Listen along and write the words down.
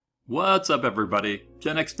What's up everybody,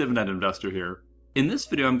 Gen X Dividend Investor here. In this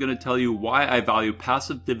video I'm going to tell you why I value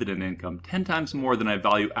passive dividend income 10 times more than I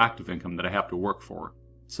value active income that I have to work for.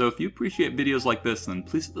 So if you appreciate videos like this, then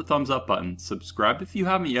please hit the thumbs up button, subscribe if you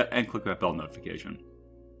haven't yet, and click that bell notification.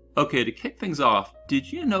 Okay, to kick things off, did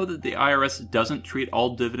you know that the IRS doesn't treat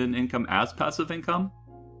all dividend income as passive income?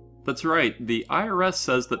 That's right, the IRS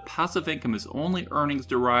says that passive income is only earnings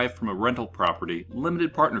derived from a rental property,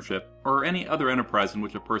 limited partnership, or any other enterprise in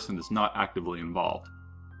which a person is not actively involved.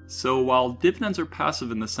 So while dividends are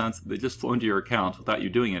passive in the sense that they just flow into your account without you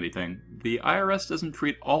doing anything, the IRS doesn't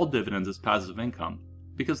treat all dividends as passive income,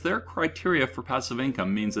 because their criteria for passive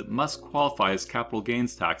income means it must qualify as capital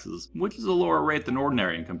gains taxes, which is a lower rate than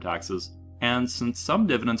ordinary income taxes. And since some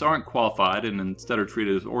dividends aren't qualified and instead are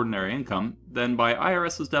treated as ordinary income, then by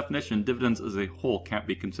IRS's definition, dividends as a whole can't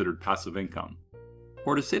be considered passive income.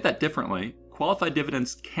 Or to say that differently, qualified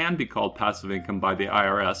dividends can be called passive income by the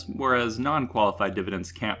IRS, whereas non-qualified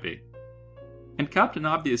dividends can't be. And Captain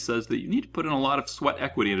Obvious says that you need to put in a lot of sweat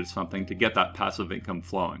equity into something to get that passive income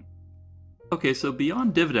flowing. Okay, so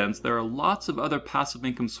beyond dividends, there are lots of other passive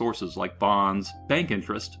income sources like bonds, bank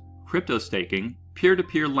interest, crypto staking,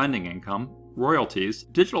 peer-to-peer lending income, royalties,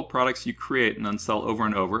 digital products you create and then sell over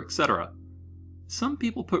and over, etc. Some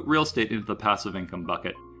people put real estate into the passive income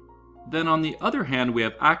bucket. Then on the other hand, we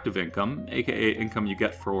have active income, aka income you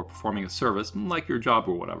get for performing a service, like your job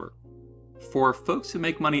or whatever. For folks who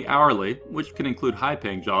make money hourly, which can include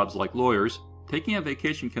high-paying jobs like lawyers, taking a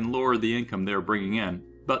vacation can lower the income they are bringing in,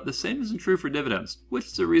 but the same isn't true for dividends, which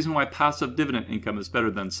is the reason why passive dividend income is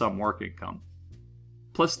better than some work income.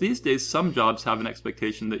 Plus, these days, some jobs have an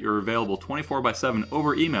expectation that you're available 24/7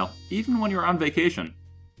 over email, even when you're on vacation.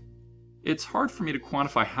 It's hard for me to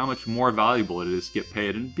quantify how much more valuable it is to get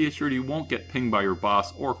paid, and be assured you won't get pinged by your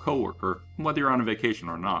boss or coworker, whether you're on a vacation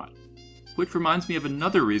or not. Which reminds me of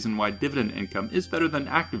another reason why dividend income is better than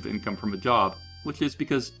active income from a job, which is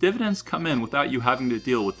because dividends come in without you having to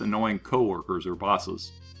deal with annoying coworkers or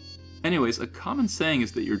bosses. Anyways, a common saying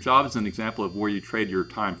is that your job is an example of where you trade your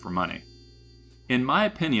time for money. In my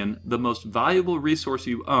opinion, the most valuable resource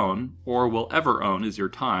you own, or will ever own, is your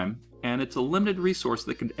time, and it's a limited resource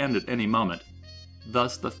that could end at any moment.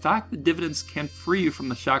 Thus, the fact that dividends can free you from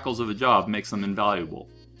the shackles of a job makes them invaluable.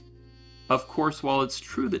 Of course, while it's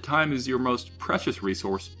true that time is your most precious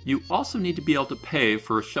resource, you also need to be able to pay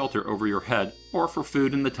for a shelter over your head, or for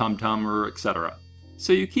food in the tum-tum, or etc.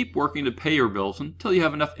 So you keep working to pay your bills until you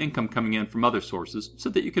have enough income coming in from other sources so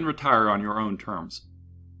that you can retire on your own terms.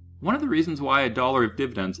 One of the reasons why $1 of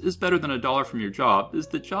dividends is better than $1 from your job is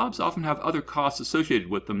that jobs often have other costs associated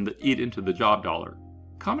with them that eat into the job dollar.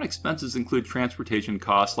 Common expenses include transportation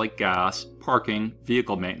costs like gas, parking,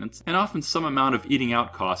 vehicle maintenance, and often some amount of eating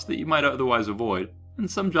out costs that you might otherwise avoid, and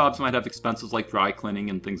some jobs might have expenses like dry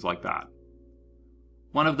cleaning and things like that.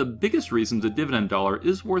 One of the biggest reasons a dividend dollar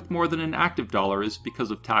is worth more than an active dollar is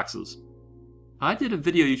because of taxes. I did a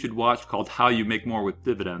video you should watch called How You Make More with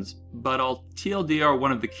Dividends, but I'll TLDR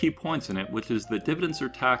one of the key points in it, which is that dividends are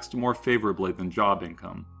taxed more favorably than job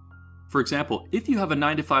income. For example, if you have a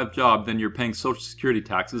 9-to-5 job, then you're paying Social Security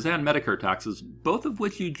taxes and Medicare taxes, both of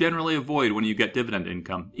which you generally avoid when you get dividend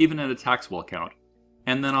income, even in a taxable account.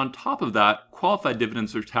 And then on top of that, qualified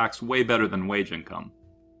dividends are taxed way better than wage income.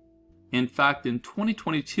 In fact, in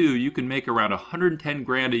 2022, you can make around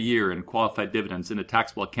 $110,000 a year in qualified dividends in a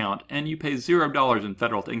taxable account, and you pay $0 in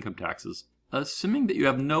federal income taxes, assuming that you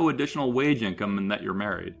have no additional wage income and that you're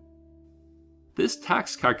married. This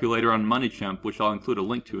tax calculator on MoneyChimp, which I'll include a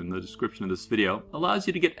link to in the description of this video, allows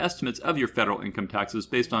you to get estimates of your federal income taxes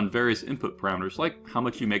based on various input parameters like how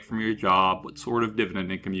much you make from your job, what sort of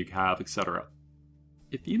dividend income you have, etc.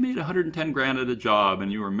 If you made $110,000 at a job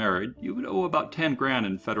and you were married, you would owe about $10,000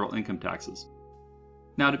 in federal income taxes.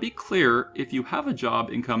 Now to be clear, if you have a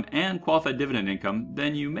job income and qualified dividend income,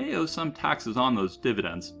 then you may owe some taxes on those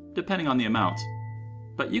dividends, depending on the amounts.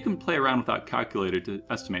 But you can play around with that calculator to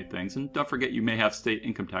estimate things, and don't forget you may have state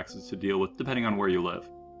income taxes to deal with depending on where you live.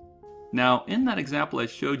 Now, in that example I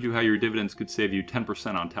showed you how your dividends could save you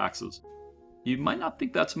 10% on taxes. You might not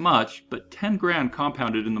think that's much, but $10,000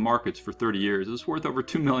 compounded in the markets for 30 years is worth over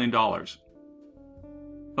 $2 million.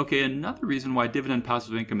 Okay, another reason why dividend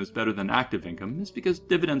passive income is better than active income is because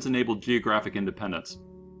dividends enable geographic independence.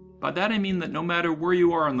 By that I mean that no matter where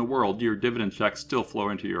you are in the world, your dividend checks still flow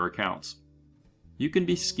into your accounts. You can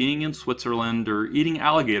be skiing in Switzerland or eating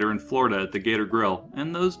alligator in Florida at the Gator Grill,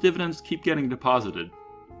 and those dividends keep getting deposited.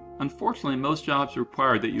 Unfortunately, most jobs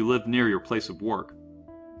require that you live near your place of work.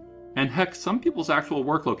 And heck, some people's actual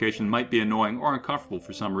work location might be annoying or uncomfortable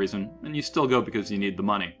for some reason, and you still go because you need the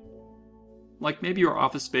money. Like maybe your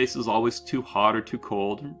office space is always too hot or too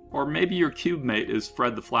cold, or maybe your cube mate is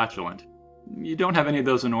Fred the Flatulent. You don't have any of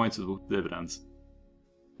those annoyances with dividends.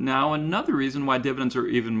 Now, another reason why dividends are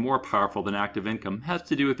even more powerful than active income has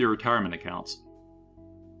to do with your retirement accounts.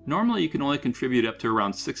 Normally, you can only contribute up to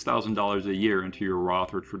around $6,000 a year into your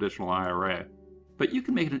Roth or traditional IRA, but you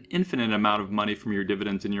can make an infinite amount of money from your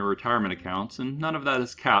dividends in your retirement accounts, and none of that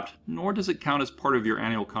is capped, nor does it count as part of your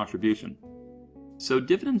annual contribution. So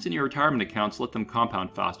dividends in your retirement accounts let them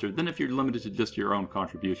compound faster than if you're limited to just your own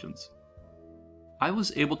contributions. I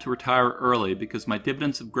was able to retire early because my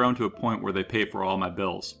dividends have grown to a point where they pay for all my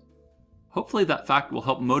bills. Hopefully that fact will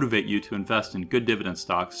help motivate you to invest in good dividend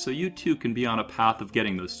stocks so you too can be on a path of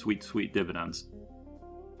getting those sweet, sweet dividends.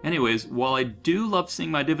 Anyways, while I do love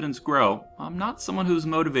seeing my dividends grow, I'm not someone who's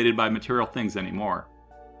motivated by material things anymore.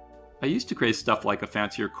 I used to crave stuff like a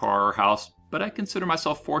fancier car or house, but I consider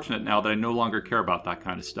myself fortunate now that I no longer care about that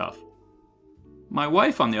kind of stuff. My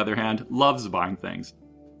wife, on the other hand, loves buying things.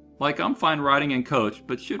 Like, I'm fine riding in coach,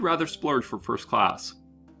 but she'd rather splurge for first class.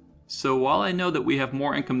 So while I know that we have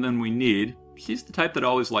more income than we need, she's the type that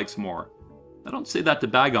always likes more. I don't say that to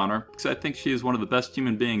bag on her, because I think she is one of the best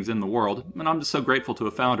human beings in the world, and I'm just so grateful to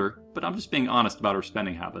have found her, but I'm just being honest about her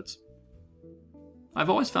spending habits. I've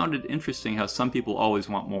always found it interesting how some people always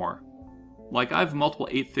want more. Like, I have multiple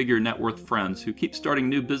 8-figure net worth friends who keep starting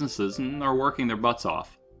new businesses and are working their butts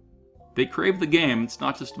off. They crave the game, it's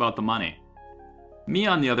not just about the money. Me,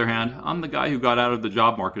 on the other hand, I'm the guy who got out of the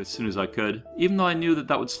job market as soon as I could, even though I knew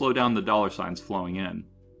that would slow down the dollar signs flowing in.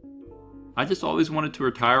 I just always wanted to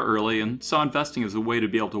retire early and saw investing as a way to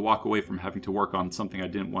be able to walk away from having to work on something I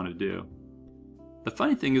didn't want to do. The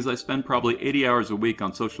funny thing is I spend probably 80 hours a week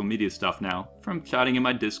on social media stuff now, from chatting in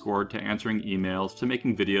my Discord to answering emails to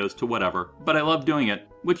making videos to whatever, but I love doing it,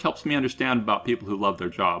 which helps me understand about people who love their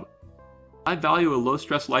job. I value a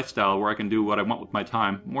low-stress lifestyle where I can do what I want with my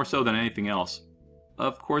time, more so than anything else.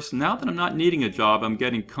 Of course, now that I'm not needing a job, I'm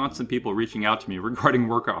getting constant people reaching out to me regarding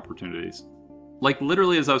work opportunities. Like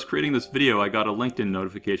literally as I was creating this video, I got a LinkedIn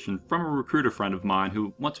notification from a recruiter friend of mine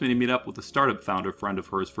who wants me to meet up with a startup founder friend of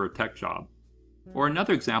hers for a tech job. Or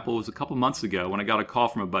another example was a couple months ago when I got a call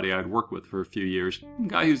from a buddy I'd worked with for a few years, a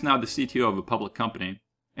guy who's now the CTO of a public company,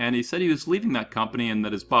 and he said he was leaving that company and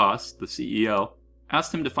that his boss, the CEO,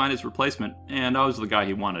 asked him to find his replacement, and I was the guy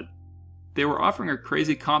he wanted. They were offering a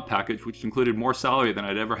crazy comp package which included more salary than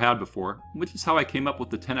I'd ever had before, which is how I came up with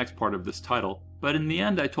the 10x part of this title, but in the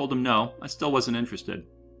end I told him no, I still wasn't interested.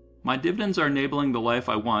 My dividends are enabling the life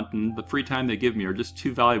I want, and the free time they give me are just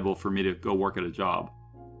too valuable for me to go work at a job.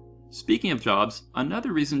 Speaking of jobs,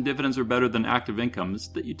 another reason dividends are better than active income is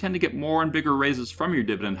that you tend to get more and bigger raises from your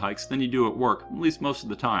dividend hikes than you do at work, at least most of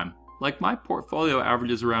the time. Like, my portfolio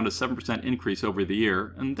averages around a 7% increase over the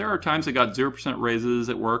year, and there are times I got 0% raises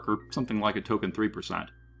at work or something like a token 3%.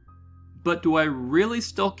 But do I really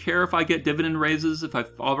still care if I get dividend raises if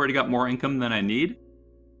I've already got more income than I need?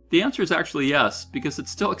 The answer is actually yes, because it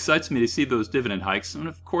still excites me to see those dividend hikes, and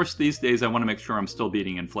of course these days I want to make sure I'm still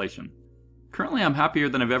beating inflation. Currently I'm happier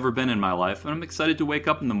than I've ever been in my life, and I'm excited to wake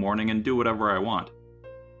up in the morning and do whatever I want.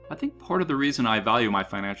 I think part of the reason I value my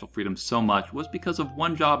financial freedom so much was because of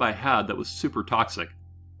one job I had that was super toxic.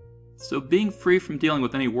 So being free from dealing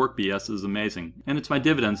with any work BS is amazing, and it's my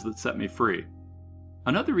dividends that set me free.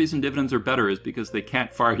 Another reason dividends are better is because they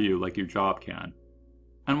can't fire you like your job can.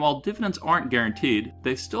 And while dividends aren't guaranteed,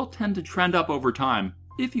 they still tend to trend up over time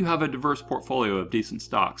if you have a diverse portfolio of decent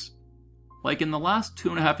stocks. Like in the last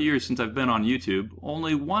 2.5 years since I've been on YouTube,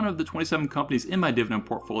 only one of the 27 companies in my dividend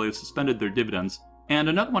portfolio suspended their dividends, and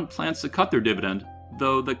another one plans to cut their dividend,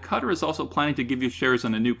 though the cutter is also planning to give you shares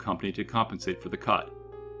in a new company to compensate for the cut.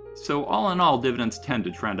 So all in all, dividends tend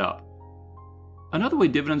to trend up. Another way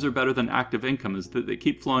dividends are better than active income is that they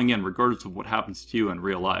keep flowing in regardless of what happens to you in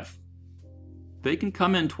real life. They can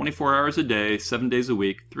come in 24 hours a day, 7 days a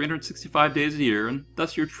week, 365 days a year, and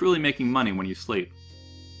thus you're truly making money when you sleep.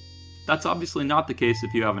 That's obviously not the case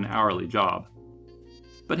if you have an hourly job.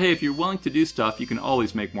 But hey, if you're willing to do stuff, you can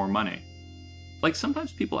always make more money. Like,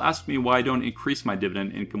 sometimes people ask me why I don't increase my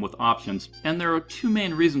dividend income with options, and there are two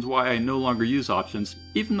main reasons why I no longer use options,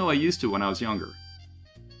 even though I used to when I was younger.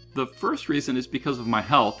 The first reason is because of my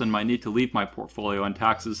health and my need to leave my portfolio and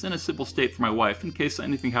taxes in a simple state for my wife in case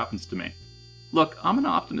anything happens to me. Look, I'm an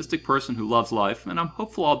optimistic person who loves life, and I'm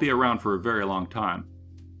hopeful I'll be around for a very long time.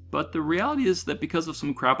 But the reality is that because of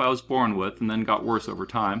some crap I was born with and then got worse over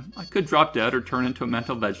time, I could drop dead or turn into a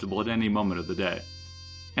mental vegetable at any moment of the day.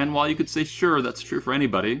 And while you could say sure that's true for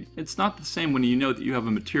anybody, it's not the same when you know that you have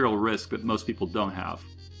a material risk that most people don't have.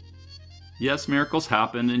 Yes, miracles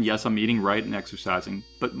happen, and yes, I'm eating right and exercising,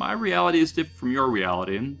 but my reality is different from your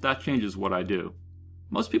reality, and that changes what I do.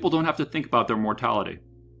 Most people don't have to think about their mortality.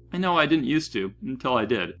 I know I didn't used to, until I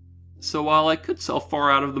did. So while I could sell far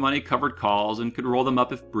out of the money covered calls and could roll them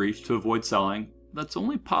up if breached to avoid selling, that's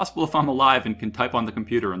only possible if I'm alive and can type on the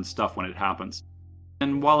computer and stuff when it happens.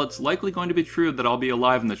 And while it's likely going to be true that I'll be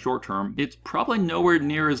alive in the short term, it's probably nowhere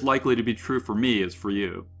near as likely to be true for me as for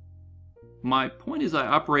you. My point is I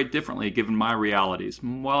operate differently given my realities.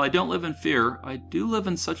 While I don't live in fear, I do live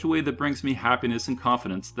in such a way that brings me happiness and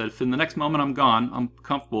confidence that if in the next moment I'm gone, I'm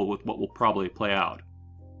comfortable with what will probably play out.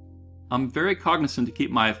 I'm very cognizant to keep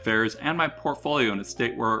my affairs and my portfolio in a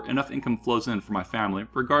state where enough income flows in for my family,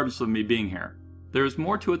 regardless of me being here. There's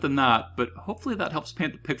more to it than that, but hopefully that helps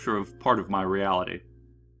paint the picture of part of my reality.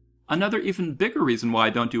 Another even bigger reason why I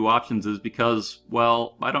don't do options is because,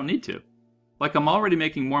 well, I don't need to. Like, I'm already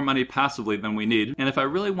making more money passively than we need, and if I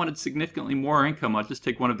really wanted significantly more income, I'd just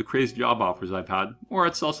take one of the crazy job offers I've had, or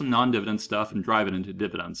I'd sell some non-dividend stuff and drive it into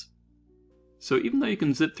dividends. So even though you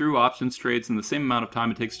can zip through options trades in the same amount of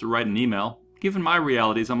time it takes to write an email, given my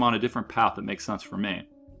realities, I'm on a different path that makes sense for me.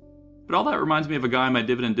 But all that reminds me of a guy in my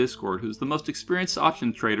dividend Discord who's the most experienced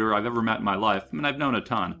option trader I've ever met in my life, and I've known a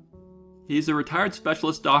ton. He's a retired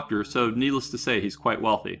specialist doctor, so needless to say he's quite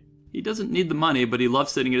wealthy. He doesn't need the money, but he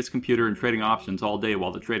loves sitting at his computer and trading options all day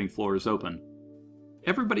while the trading floor is open.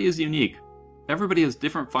 Everybody is unique. Everybody has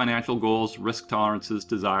different financial goals, risk tolerances,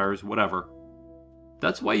 desires, whatever.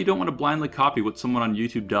 That's why you don't want to blindly copy what someone on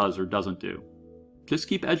YouTube does or doesn't do. Just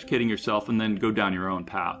keep educating yourself and then go down your own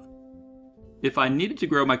path. If I needed to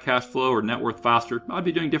grow my cash flow or net worth faster, I'd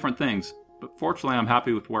be doing different things, but fortunately I'm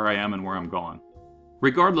happy with where I am and where I'm going.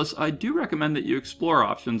 Regardless, I do recommend that you explore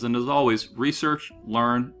options, and as always, research,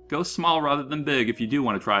 learn, go small rather than big if you do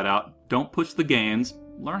want to try it out. Don't push the gains.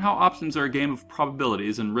 Learn how options are a game of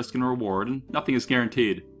probabilities and risk and reward, and nothing is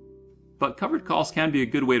guaranteed. But covered calls can be a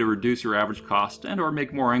good way to reduce your average cost and or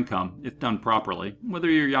make more income, if done properly, whether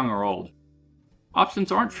you're young or old.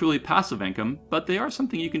 Options aren't truly passive income, but they are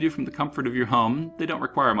something you can do from the comfort of your home. They don't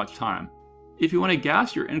require much time. If you want to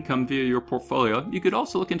gas your income via your portfolio, you could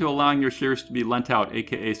also look into allowing your shares to be lent out,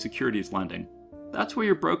 aka securities lending. That's where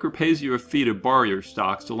your broker pays you a fee to borrow your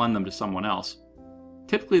stocks to lend them to someone else.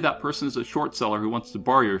 Typically that person is a short seller who wants to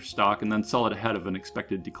borrow your stock and then sell it ahead of an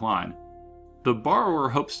expected decline. The borrower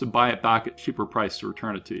hopes to buy it back at cheaper price to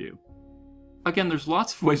return it to you. Again, there's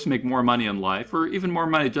lots of ways to make more money in life, or even more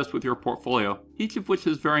money just with your portfolio, each of which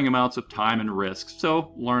has varying amounts of time and risk,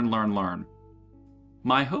 so learn.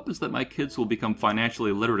 My hope is that my kids will become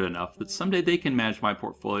financially literate enough that someday they can manage my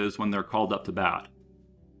portfolios when they're called up to bat.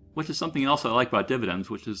 Which is something else I like about dividends,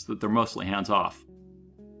 which is that they're mostly hands-off.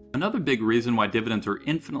 Another big reason why dividends are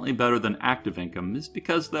infinitely better than active income is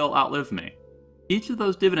because they'll outlive me. Each of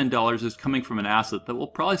those dividend dollars is coming from an asset that will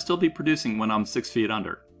probably still be producing when I'm 6 feet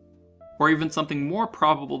under. Or even something more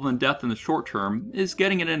probable than death in the short term is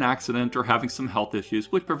getting in an accident or having some health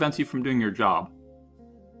issues which prevents you from doing your job.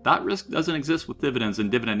 That risk doesn't exist with dividends and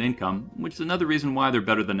dividend income, which is another reason why they're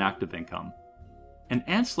better than active income. An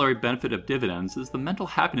ancillary benefit of dividends is the mental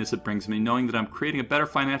happiness it brings me knowing that I'm creating a better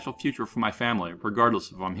financial future for my family,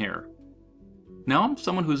 regardless if I'm here. Now, I'm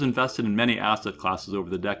someone who's invested in many asset classes over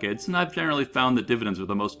the decades, and I've generally found that dividends are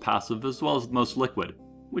the most passive as well as the most liquid,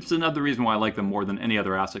 which is another reason why I like them more than any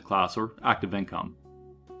other asset class or active income.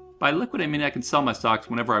 By liquid, I mean I can sell my stocks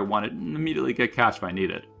whenever I want it and immediately get cash if I need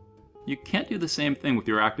it. You can't do the same thing with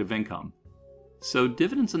your active income. So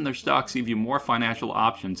dividends and their stocks give you more financial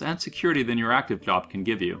options and security than your active job can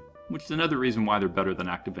give you, which is another reason why they're better than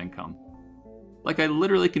active income. Like, I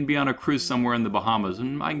literally can be on a cruise somewhere in the Bahamas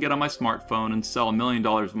and I can get on my smartphone and sell $1 million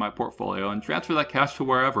of my portfolio and transfer that cash to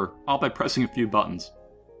wherever, all by pressing a few buttons.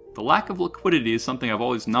 The lack of liquidity is something I've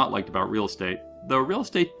always not liked about real estate, though real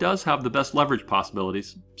estate does have the best leverage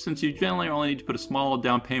possibilities, since you generally only need to put a small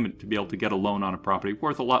down payment to be able to get a loan on a property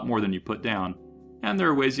worth a lot more than you put down, and there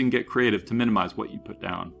are ways you can get creative to minimize what you put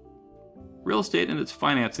down. Real estate and its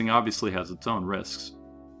financing obviously has its own risks.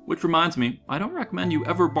 Which reminds me, I don't recommend you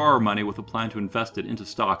ever borrow money with a plan to invest it into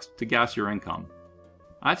stocks to gas your income.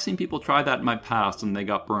 I've seen people try that in my past and they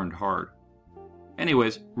got burned hard.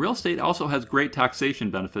 Anyways, real estate also has great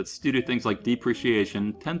taxation benefits due to things like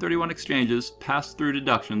depreciation, 1031 exchanges, pass-through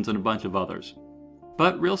deductions, and a bunch of others.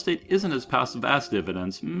 But real estate isn't as passive as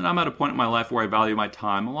dividends, and I'm at a point in my life where I value my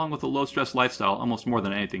time along with a low-stress lifestyle almost more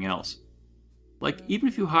than anything else. Like, even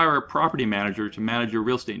if you hire a property manager to manage your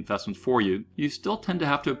real estate investments for you, you still tend to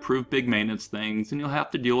have to approve big maintenance things, and you'll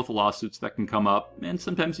have to deal with lawsuits that can come up, and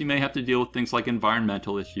sometimes you may have to deal with things like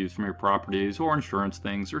environmental issues from your properties, or insurance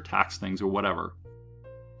things, or tax things, or whatever.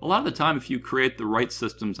 A lot of the time, if you create the right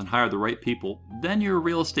systems and hire the right people, then your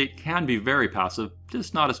real estate can be very passive,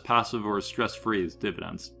 just not as passive or as stress-free as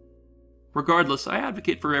dividends. Regardless, I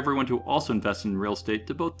advocate for everyone to also invest in real estate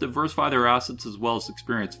to both diversify their assets as well as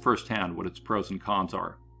experience firsthand what its pros and cons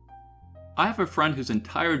are. I have a friend whose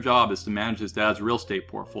entire job is to manage his dad's real estate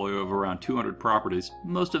portfolio of around 200 properties,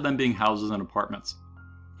 most of them being houses and apartments.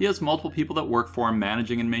 He has multiple people that work for him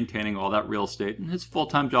managing and maintaining all that real estate, and his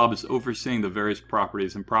full-time job is overseeing the various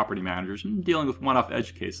properties and property managers and dealing with one-off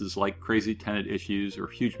edge cases like crazy tenant issues or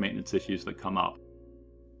huge maintenance issues that come up.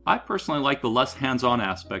 I personally like the less hands-on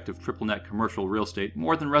aspect of triple net commercial real estate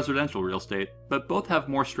more than residential real estate, but both have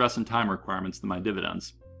more stress and time requirements than my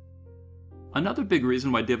dividends. Another big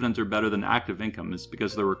reason why dividends are better than active income is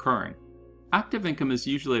because they're recurring. Active income is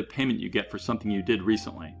usually a payment you get for something you did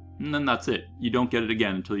recently, and then that's it. You don't get it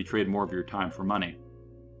again until you trade more of your time for money.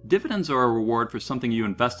 Dividends are a reward for something you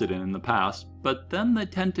invested in the past, but then they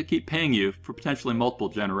tend to keep paying you for potentially multiple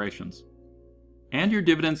generations. And your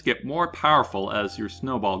dividends get more powerful as your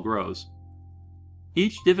snowball grows.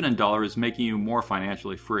 Each dividend dollar is making you more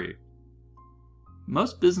financially free.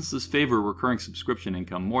 Most businesses favor recurring subscription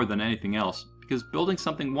income more than anything else because building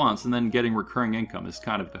something once and then getting recurring income is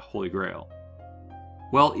kind of the holy grail.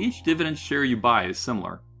 Well, each dividend share you buy is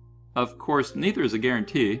similar. Of course, neither is a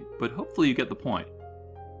guarantee, but hopefully you get the point.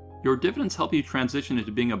 Your dividends help you transition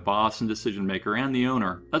into being a boss and decision maker and the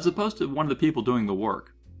owner, as opposed to one of the people doing the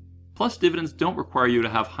work. Plus, dividends don't require you to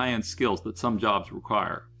have high-end skills that some jobs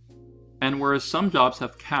require. And whereas some jobs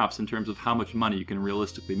have caps in terms of how much money you can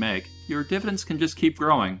realistically make, your dividends can just keep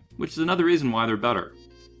growing, which is another reason why they're better.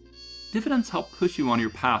 Dividends help push you on your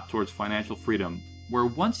path towards financial freedom, where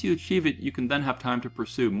once you achieve it, you can then have time to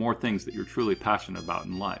pursue more things that you're truly passionate about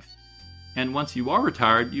in life. And once you are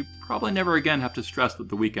retired, you probably never again have to stress that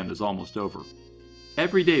the weekend is almost over.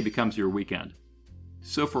 Every day becomes your weekend.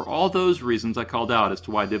 So for all those reasons I called out as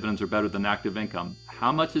to why dividends are better than active income,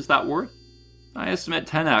 how much is that worth? I estimate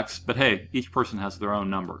 10x, but hey, each person has their own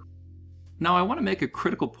number. Now I want to make a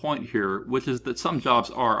critical point here, which is that some jobs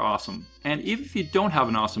are awesome. And even if you don't have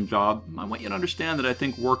an awesome job, I want you to understand that I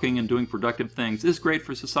think working and doing productive things is great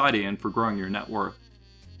for society and for growing your net worth.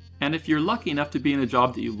 And if you're lucky enough to be in a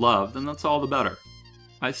job that you love, then that's all the better.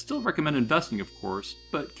 I still recommend investing, of course,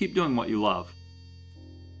 but keep doing what you love.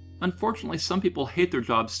 Unfortunately, some people hate their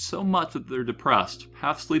jobs so much that they're depressed,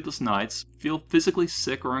 have sleepless nights, feel physically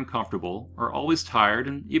sick or uncomfortable, are always tired,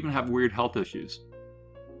 and even have weird health issues.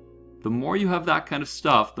 The more you have that kind of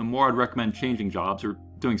stuff, the more I'd recommend changing jobs or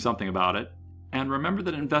doing something about it. And remember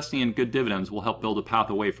that investing in good dividends will help build a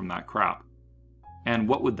path away from that crap. And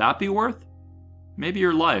what would that be worth? Maybe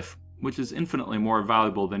your life, which is infinitely more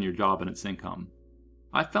valuable than your job and its income.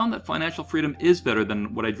 I found that financial freedom is better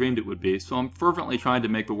than what I dreamed it would be, so I'm fervently trying to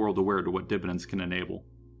make the world aware to what dividends can enable.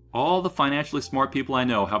 All the financially smart people I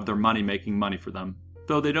know have their money making money for them,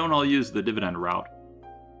 though they don't all use the dividend route.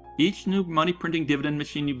 Each new money-printing dividend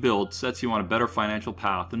machine you build sets you on a better financial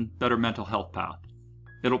path and better mental health path.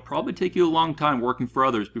 It'll probably take you a long time working for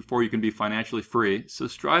others before you can be financially free, so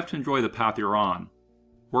strive to enjoy the path you're on.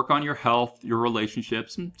 Work on your health, your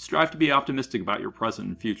relationships, and strive to be optimistic about your present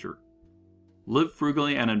and future. Live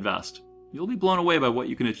frugally and invest. You'll be blown away by what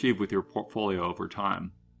you can achieve with your portfolio over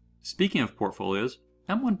time. Speaking of portfolios,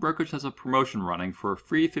 M1 Brokerage has a promotion running for a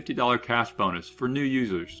free $50 cash bonus for new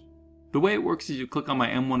users. The way it works is you click on my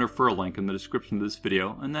M1 referral link in the description of this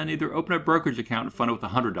video and then either open a brokerage account and fund it with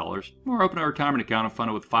 $100 or open a retirement account and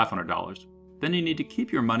fund it with $500. Then you need to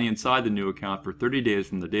keep your money inside the new account for 30 days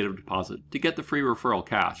from the date of deposit to get the free referral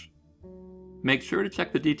cash. Make sure to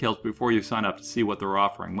check the details before you sign up to see what they're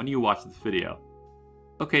offering when you watch this video.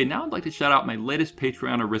 Okay, now I'd like to shout out my latest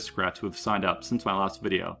Patreon aristocrats who have signed up since my last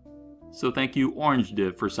video. So thank you Orange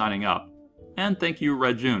Div for signing up, and thank you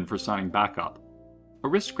Red June for signing back up.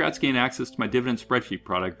 Aristocrats gain access to my dividend spreadsheet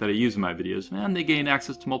product that I use in my videos, and they gain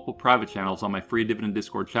access to multiple private channels on my free dividend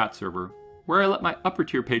Discord chat server, where I let my upper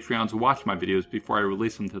tier Patreons watch my videos before I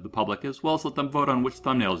release them to the public, as well as let them vote on which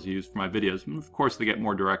thumbnails to use for my videos, and of course they get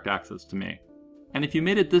more direct access to me. And if you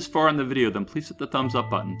made it this far in the video, then please hit the thumbs up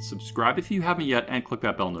button, subscribe if you haven't yet, and click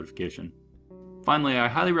that bell notification. Finally, I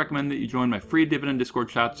highly recommend that you join my free dividend Discord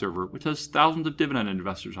chat server, which has thousands of dividend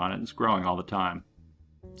investors on it and is growing all the time.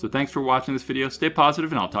 So thanks for watching this video, stay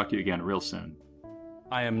positive, and I'll talk to you again real soon.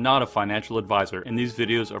 I am not a financial advisor, and these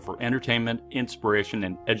videos are for entertainment, inspiration,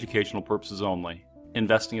 and educational purposes only.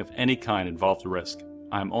 Investing of any kind involves risk.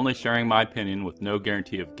 I am only sharing my opinion with no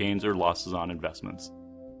guarantee of gains or losses on investments.